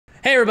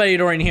Hey everybody,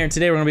 Dorian here, and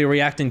today we're going to be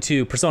reacting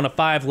to Persona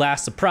 5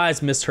 Last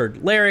Surprise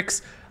Misheard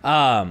lyrics.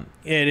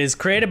 It is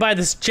created by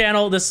this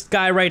channel, this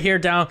guy right here,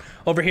 down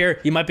over here.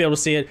 You might be able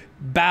to see it.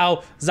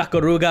 Bao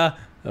Zakaruga,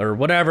 or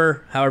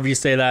whatever, however you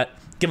say that.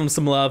 Give him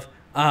some love.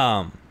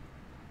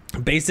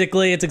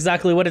 Basically, it's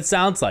exactly what it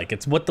sounds like.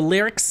 It's what the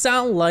lyrics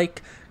sound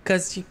like,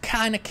 because you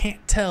kind of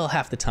can't tell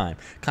half the time.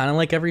 Kind of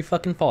like every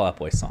fucking Fall Out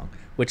Boy song,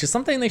 which is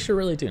something they should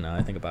really do now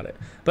I think about it.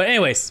 But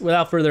anyways,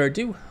 without further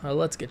ado,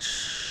 let's get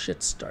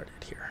shit started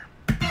here.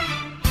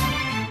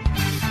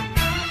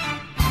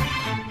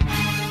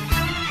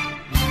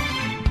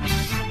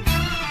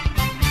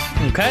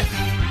 Okay.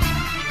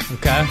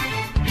 Okay.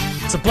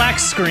 It's a black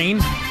screen.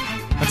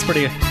 That's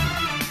pretty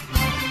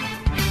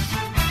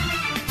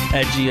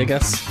edgy, I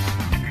guess.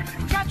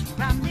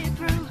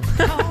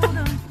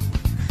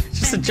 It's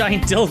just a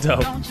giant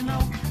dildo.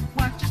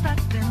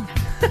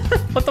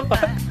 What the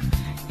fuck?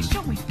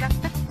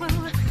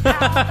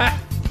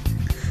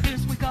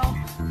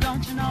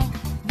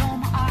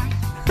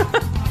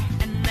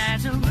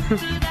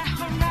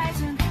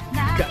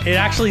 It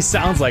actually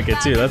sounds like it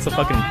too. That's a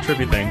fucking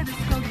trippy thing.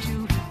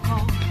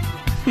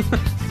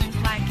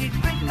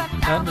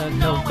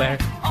 Nowhere,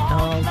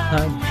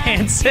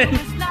 Hanson.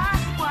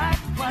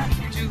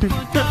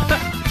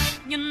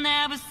 You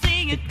never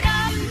see it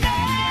coming.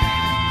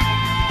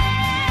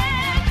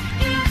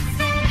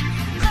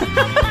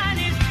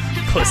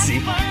 Pussy.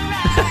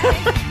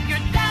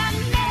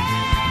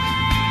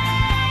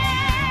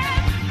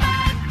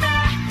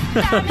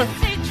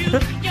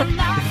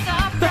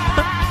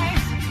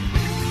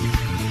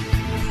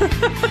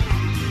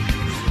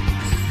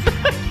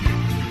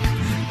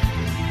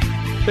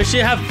 They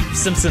should have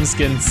Simpson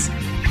skins.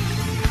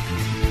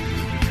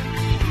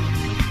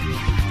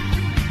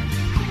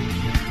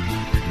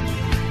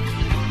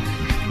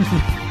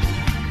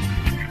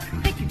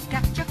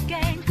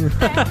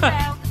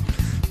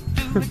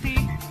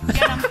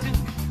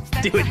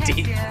 Do it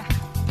deep.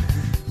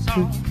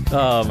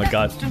 Oh my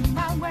god.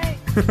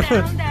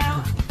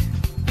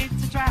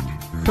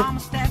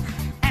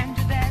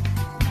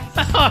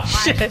 Oh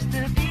shit.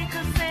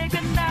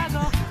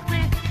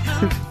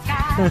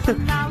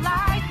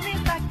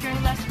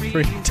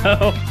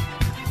 Frito.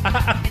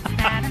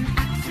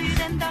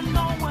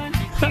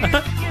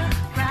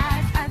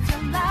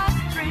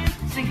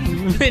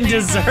 In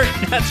dessert,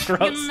 that's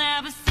gross.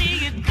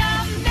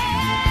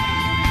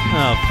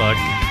 Oh fuck.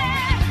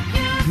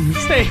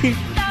 Stay.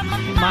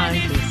 Mine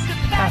is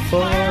half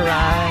our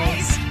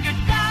eyes.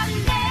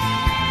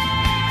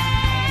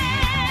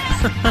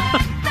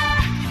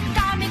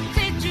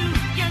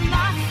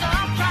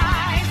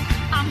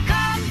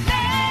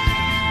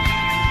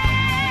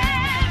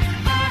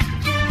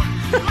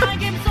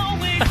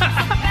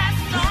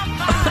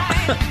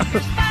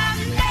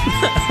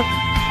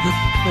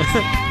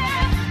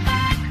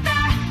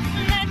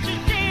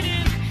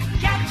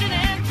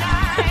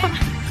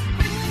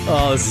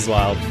 Oh, this is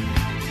wild.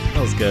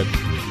 That was good.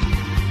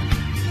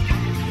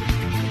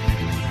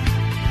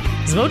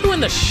 Is Mo doing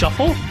the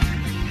shuffle?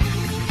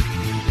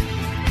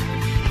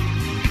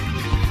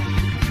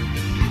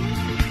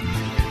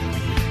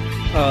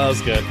 Oh, that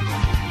was good.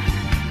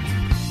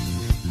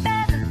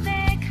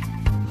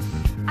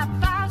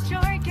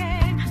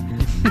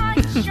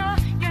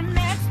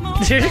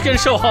 You're just gonna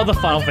show all the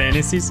Final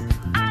Fantasies?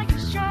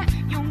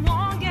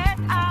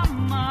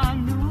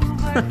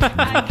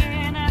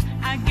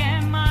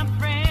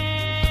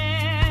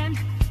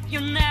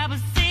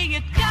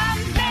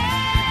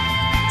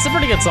 It's a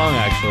pretty good song,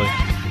 actually.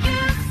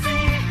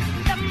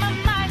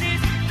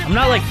 I'm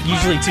not like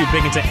usually too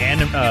big into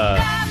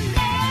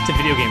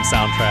video game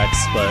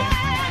soundtracks, but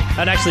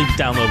I'd actually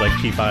download like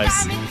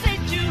P5s.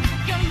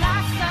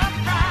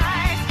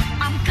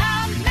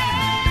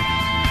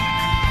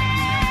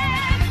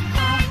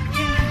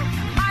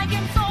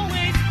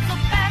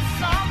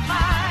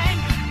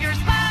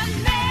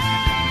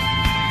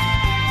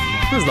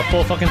 This is the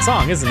full fucking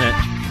song, isn't it?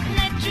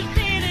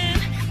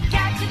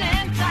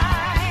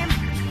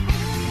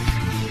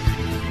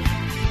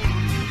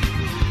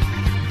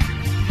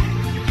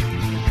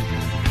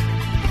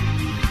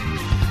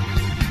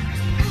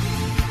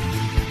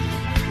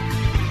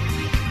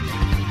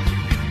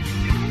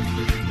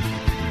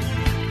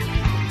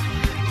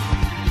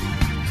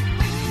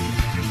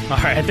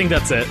 Alright, I think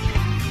that's it.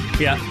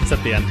 Yeah, it's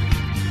at the end.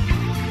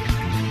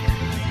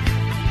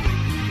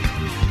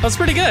 That was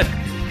pretty good.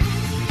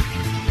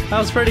 That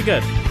was pretty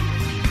good.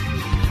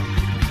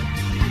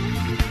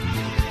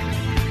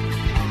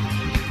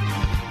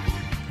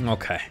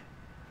 Okay.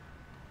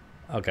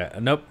 Okay.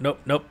 Nope.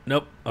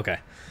 Okay.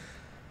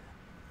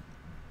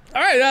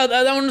 All right.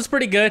 That one was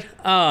pretty good.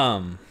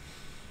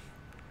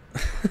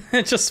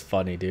 It's just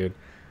funny, dude.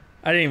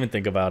 I didn't even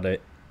think about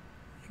it.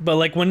 But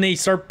like when they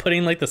start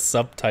putting like the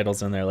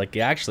subtitles in there, like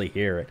you actually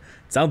hear it.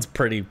 It sounds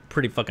pretty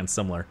fucking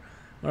similar.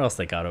 What else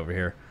they got over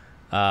here?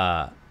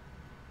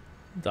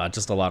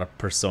 Just a lot of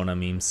Persona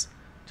memes.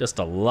 Just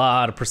a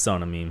lot of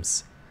Persona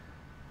memes.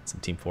 Some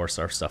Team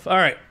 4-Star stuff. All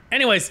right.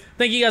 Anyways,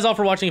 thank you guys all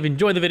for watching. If you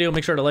enjoyed the video,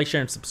 make sure to like, share,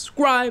 and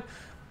subscribe.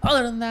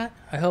 Other than that,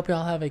 I hope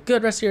y'all have a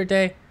good rest of your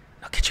day.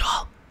 I'll catch you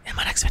all in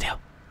my next video.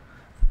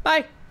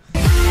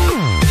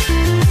 Bye.